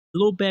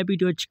Hello, baby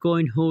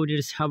Dogecoin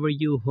holders. How are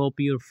you? Hope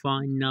you're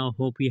fine now.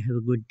 Hope you have a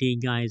good day,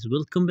 guys.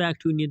 Welcome back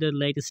to another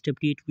latest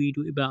update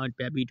video about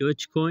baby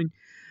Dogecoin.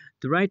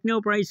 The right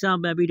now price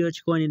of baby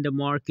Dogecoin in the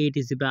market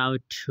is about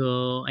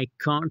I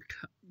can't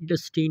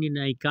understand and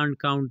I can't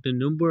count the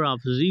number of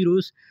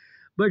zeros,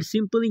 but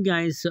simply,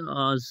 guys,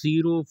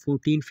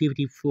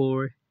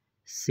 0.1454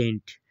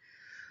 cent.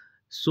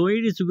 So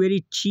it is a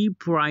very cheap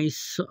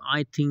price,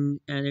 I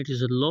think, and it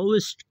is the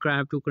lowest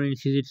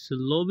cryptocurrency. It's the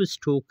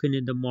lowest token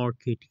in the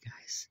market,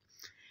 guys.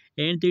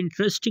 And the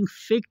interesting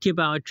fact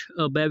about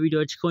baby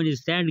Dogecoin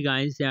is that,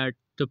 guys, that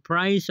the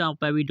price of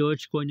baby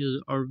Dogecoin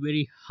is are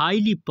very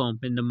highly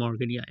pumped in the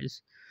market,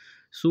 guys.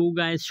 So,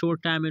 guys,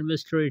 short time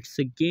investor, it's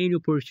a gain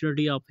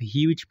opportunity of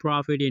huge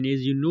profit, and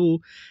as you know,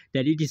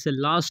 that it is the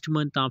last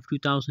month of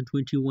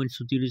 2021,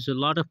 so there is a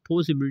lot of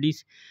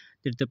possibilities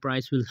that the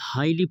price will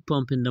highly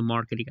pump in the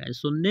market, guys.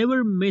 So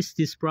never miss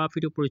this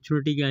profit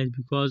opportunity, guys,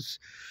 because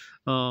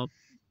uh,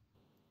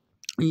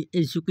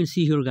 as you can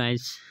see here,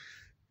 guys,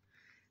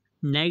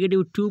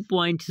 negative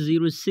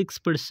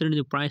 2.06%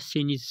 the price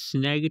change is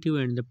negative,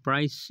 and the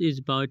price is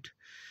about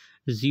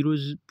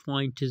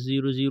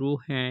 0.00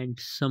 and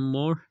some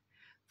more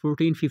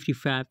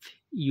 1455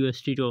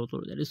 USD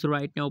dollar. That is the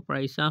right now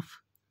price of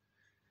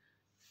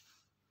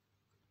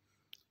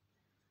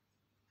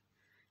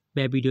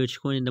baby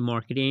Dogecoin in the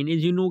market. And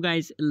as you know,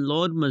 guys,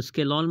 Elon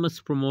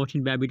Musk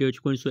promoting baby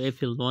Dogecoin. So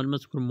if Elon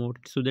Musk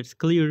promoted, so that's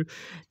clear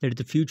that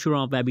the future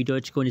of baby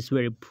Dogecoin is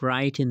very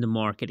bright in the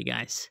market,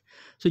 guys.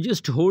 So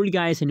just hold,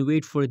 guys, and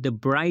wait for the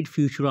bright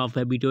future of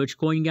baby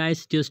Dogecoin,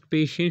 guys. Just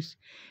patience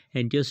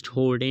and just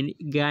hold. And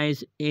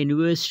guys,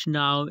 invest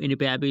now in a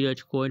baby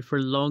Dogecoin for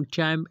a long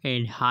time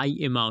and high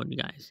amount,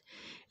 guys.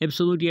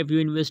 Absolutely, if you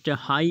invest a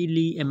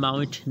highly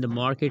amount in the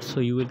market, so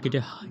you will get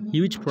a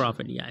huge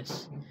profit,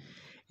 guys.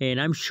 And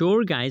I'm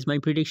sure, guys, my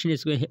prediction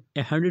is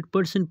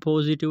 100%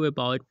 positive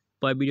about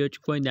baby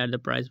Dogecoin that the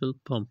price will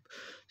pump.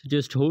 So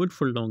just hold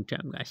for a long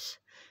time, guys.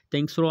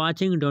 Thanks for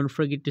watching. Don't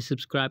forget to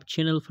subscribe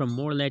channel for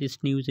more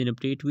latest news and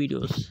update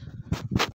videos.